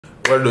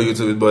What do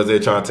YouTube boys? They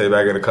trying to take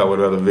back in a couple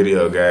of other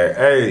video game.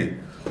 Hey,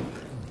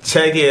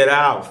 check it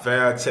out,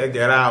 fam. Check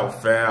it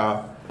out,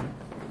 fam.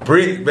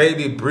 Bricc,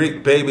 baby,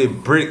 Bricc, baby,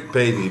 Bricc,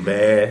 baby,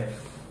 man.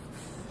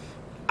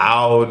 I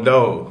don't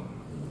know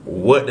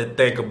what to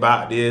think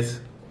about this,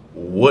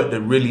 what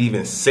to really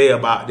even say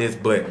about this,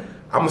 but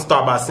I'm gonna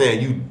start by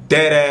saying you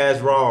dead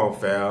ass wrong,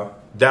 fam.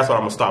 That's what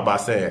I'm gonna start by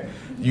saying.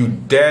 You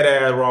dead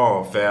ass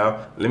wrong, fam.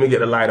 Let me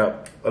get the light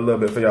up a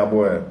little bit for y'all,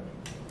 boy.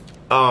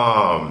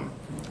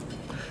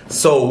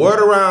 So word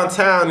around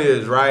town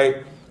is,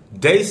 right,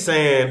 they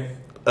saying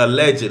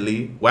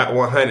allegedly, Whack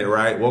 100,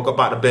 right, woke up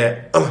out the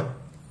bed,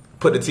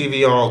 put the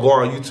TV on, go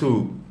on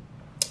YouTube.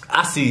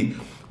 I see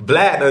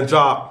Vlad done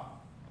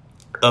drop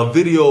a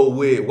video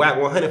with Whack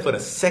 100 for the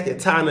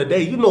second time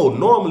today. You know,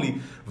 normally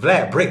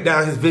Vlad break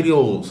down his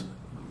videos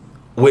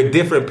with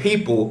different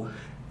people,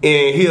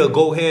 and he'll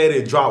go ahead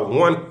and drop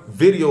one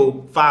video,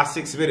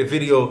 5-6 minute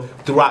video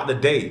throughout the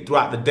day.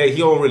 He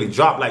don't really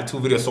drop like 2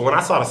 videos. So when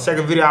I saw the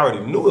second video, I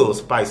already knew it was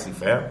spicy,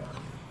 fam.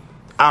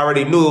 I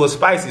already knew it was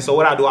spicy. So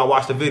what I do, I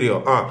watch the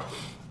video.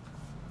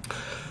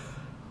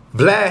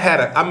 Vlad had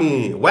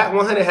Whack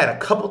 100 had a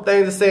couple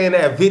things to say in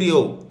that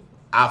video.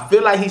 I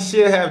feel like he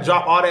should have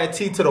dropped all that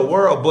tea to the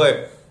world,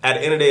 but at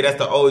the end of the day, that's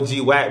the OG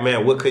Whack,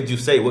 man. What could you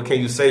say? What can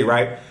you say,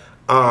 right?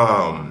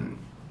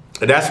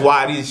 That's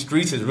why these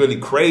streets is really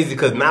crazy,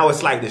 because now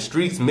it's like the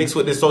streets mixed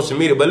with this social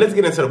media. But let's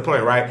get into the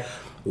point, right?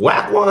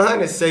 Whack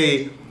 100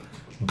 say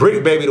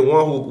Bricc baby the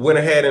one who went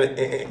ahead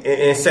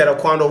and set up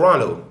Quando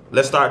Rondo.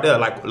 Let's start there.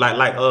 Like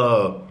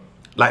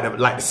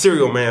the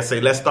cereal man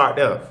say, let's start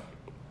there.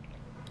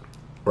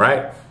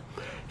 Right?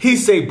 He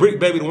say Bricc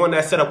baby the one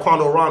that set up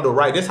Quando Rondo,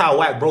 right? This is how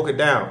Whack broke it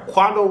down.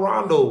 Quando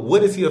Rondo,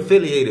 what is he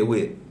affiliated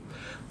with?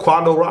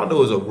 Quando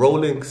Rondo is a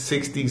rolling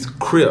 60s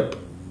Crip,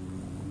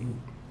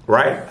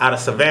 right? Out of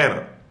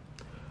Savannah.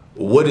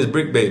 What is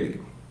Bricc baby?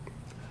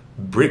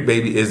 Bricc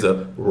baby is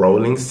a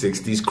rolling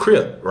 60s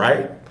Crip,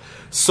 right?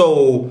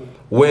 So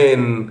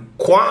when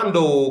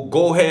Quando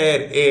go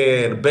ahead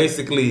and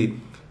basically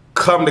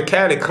come to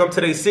Cali, come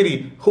to their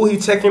city, who he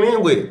checking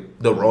in with?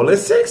 The rolling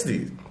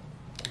 60s.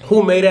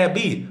 Who may that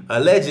be?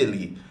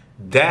 Allegedly.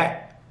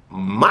 That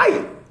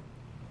might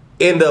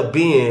end up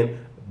being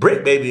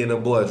Bricc baby and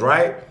them boys,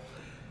 right?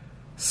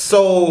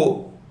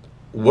 So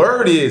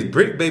word is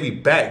Bricc baby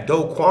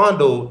backdoor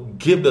Quando,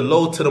 give the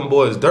load to them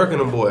boys, Dirk and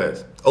them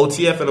boys,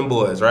 OTF and them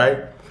boys,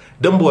 right?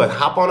 Them boys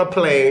hop on a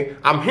plane.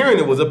 I'm hearing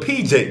it was a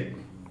PJ.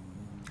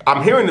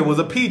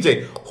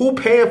 Who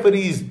paying for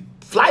these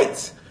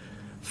flights?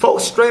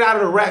 Folks straight out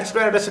of the rack,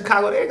 straight out of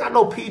Chicago, they ain't got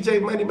no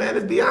PJ money, man.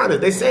 Let's be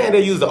honest. They saying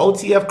they use the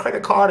OTF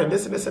credit card and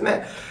this and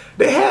that.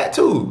 They had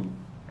to.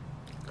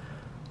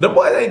 The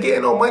boys ain't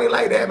getting no money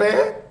like that,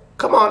 man.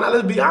 Come on, now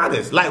let's be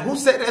honest. Like, who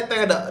said that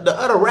thing? The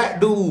other rat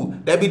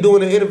dude that be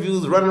doing the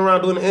interviews, running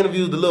around doing the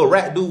interviews, the little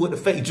rat dude with the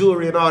fake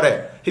jewelry and all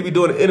that. He be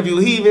doing the interview.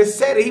 He even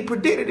said it. He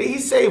predicted it. He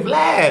said,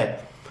 Vlad,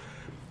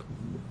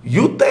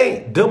 you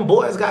think them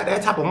boys got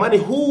that type of money?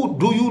 Who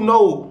do you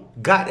know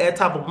got that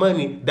type of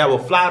money that will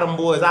fly them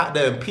boys out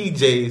there in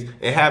PJs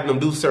and have them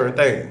do certain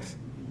things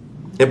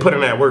and put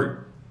in that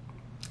work?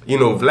 You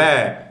know,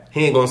 Vlad,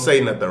 he ain't gonna say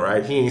nothing,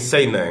 right? He ain't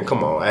say nothing.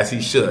 Come on, as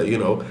he should, you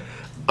know.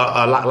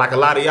 Like a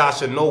lot of y'all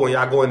should know when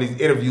y'all go in these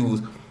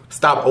interviews,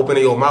 stop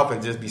opening your mouth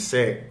and just be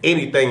saying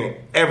anything and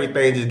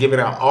everything, just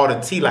giving out all the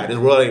tea like this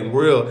world ain't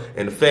real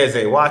and the feds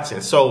ain't watching.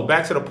 So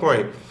back to the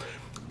point.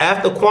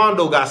 After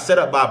Quando got set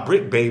up by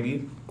Bricc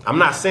baby, I'm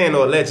not saying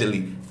no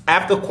allegedly,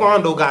 after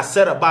Quando got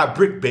set up by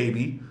Bricc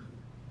baby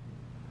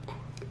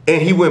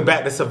and he went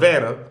back to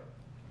Savannah,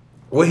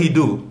 what he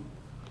do?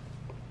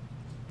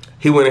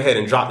 He went ahead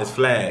and dropped his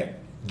flag,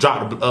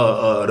 dropped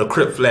the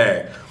Crip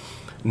flag.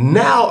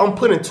 Now I'm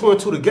putting 2 and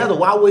 2 together.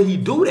 Why would he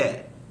do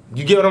that?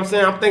 You get what I'm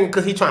saying? I'm thinking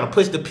because he's trying to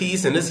push the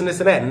peace and this and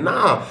that.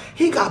 Nah,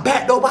 he got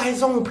backdoored by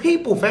his own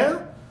people,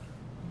 fam.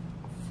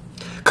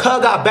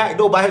 Cuz got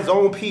backdoored by his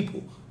own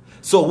people.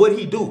 So what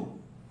he do?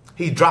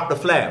 He dropped the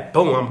flag.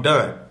 Boom, I'm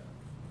done.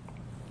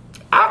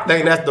 I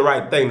think that's the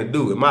right thing to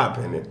do, in my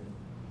opinion.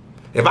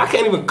 If I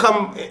can't even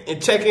come and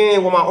check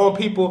in with my own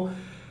people,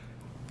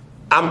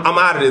 I'm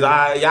out of this.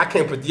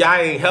 Y'all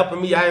ain't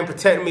helping me. Y'all ain't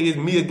protecting me. It's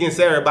me against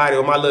everybody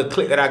or my little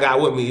clique that I got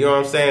with me. You know what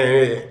I'm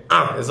saying?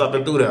 It's up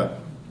and through there.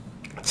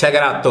 Check it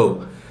out,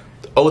 though.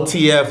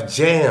 OTF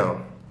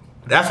Jam.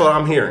 That's what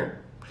I'm hearing.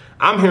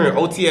 I'm hearing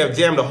OTF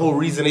Jam the whole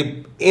reason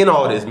they in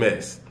all this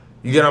mess.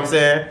 You get what I'm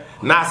saying?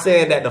 Not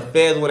saying that the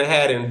feds would have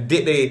had and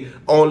did their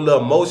own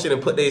little motion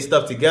and put their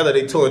stuff together.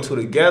 They 2 and 2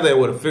 together and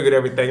would have figured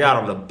everything out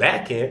on the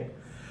back end.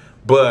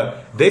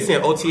 But they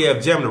saying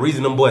OTF Jam, the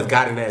reason them boys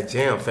got in that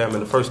jam, fam,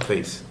 in the first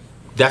place.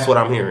 That's what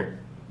I'm hearing.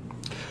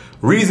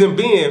 Reason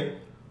being,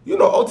 you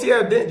know,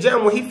 OTF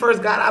Jam, when he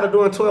first got out of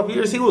doing 12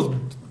 years, he was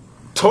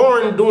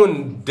touring,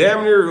 doing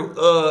damn near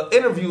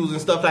interviews and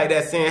stuff like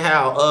that, saying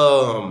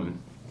how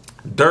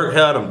Dirk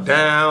held him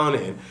down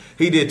and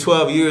he did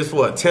 12 years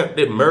for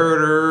attempted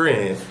murder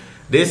and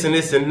this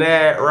and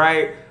that,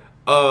 right?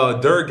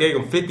 Dirk gave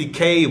him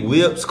 50K,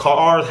 whips,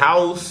 cars,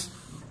 house.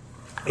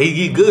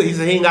 He good. He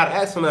said he ain't got to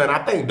ask for nothing. I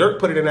think Dirk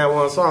put it in that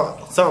one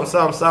song.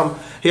 Something.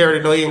 He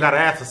already know he ain't got to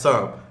ask for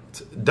something.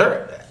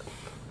 Dirk,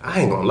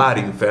 I ain't gonna lie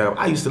to you, fam.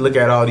 I used to look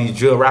at all these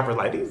drill rappers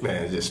like, these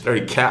man just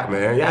straight cap,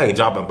 man. Y'all ain't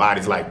dropping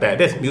bodies like that.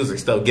 This music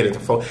stuff getting to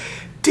folks.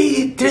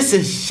 This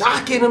is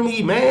shocking to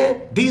me,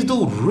 man. These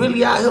dudes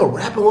really out here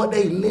rapping what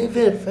they live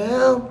in,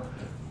 fam.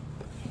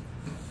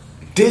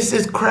 This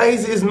is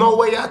crazy. There's no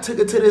way y'all took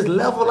it to this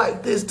level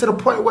like this, to the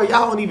point where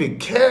y'all don't even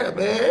care,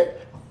 man.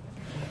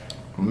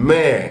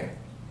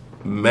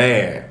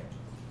 Man,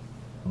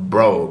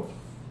 bro,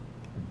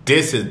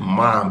 this is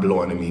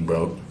mind-blowing to me,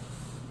 bro.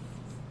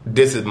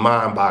 This is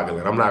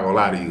mind-boggling. I'm not gonna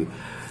lie to you.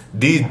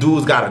 These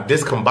dudes got a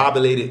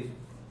discombobulated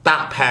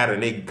thought pattern.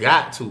 They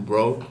got to,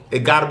 bro. It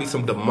gotta be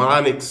some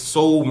demonic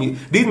soul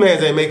music. These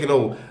mans ain't making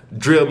no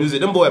drill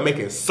music. Them boys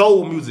making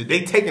soul music.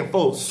 They taking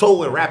folks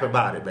soul and rapping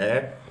about it,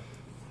 man.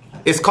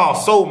 It's called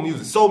soul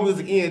music. Soul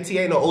music ENT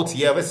ain't no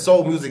OTF. It's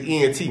soul music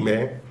ENT,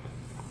 man.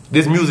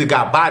 This music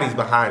got bodies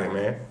behind it,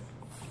 man.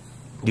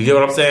 You get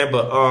what I'm saying?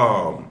 But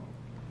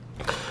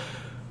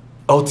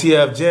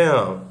OTF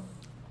Jam,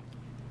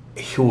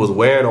 he was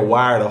wearing a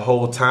wire the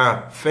whole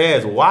time.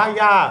 Feds, why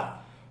y'all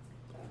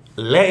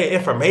letting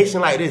information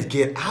like this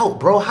get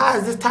out, bro? How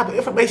is this type of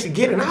information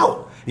getting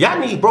out? Y'all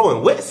need bro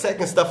and wet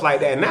second stuff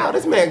like that. Now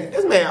this man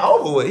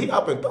over with. He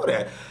up and through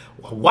that.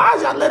 Why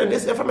is y'all letting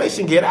this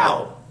information get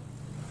out?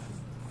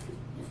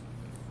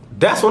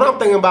 That's what I'm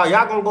thinking about.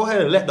 Y'all gonna go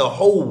ahead and let the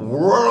whole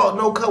world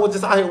know Cuz was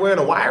just out here wearing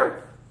a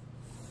wire?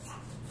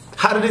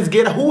 How did this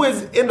get? Who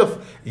is in the?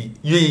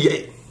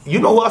 You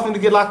know who else need to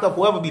get locked up?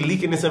 Whoever be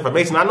leaking this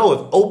information. I know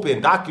it's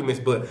open documents,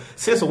 but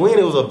since when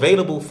it was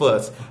available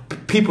for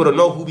people to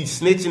know who be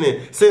snitching,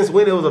 and since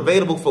when it was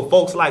available for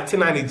folks like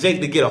 1090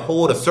 Jake to get a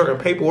hold of certain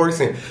paperwork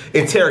and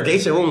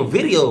interrogation room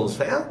videos,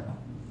 fam?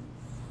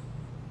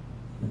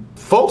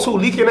 Folks who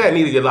leaking that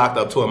need to get locked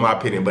up too, in my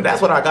opinion. But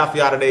that's what I got for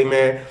y'all today,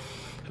 man.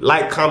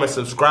 Like, comment,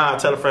 subscribe,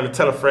 tell a friend to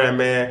tell a friend,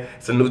 man.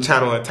 It's a new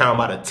channel in town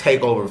about to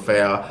take over,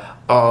 fam.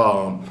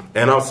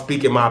 And I'm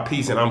speaking my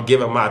piece and I'm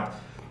giving my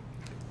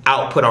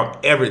output on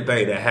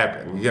everything that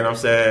happened. You get what I'm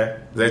saying?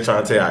 They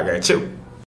trying to tell you I got you.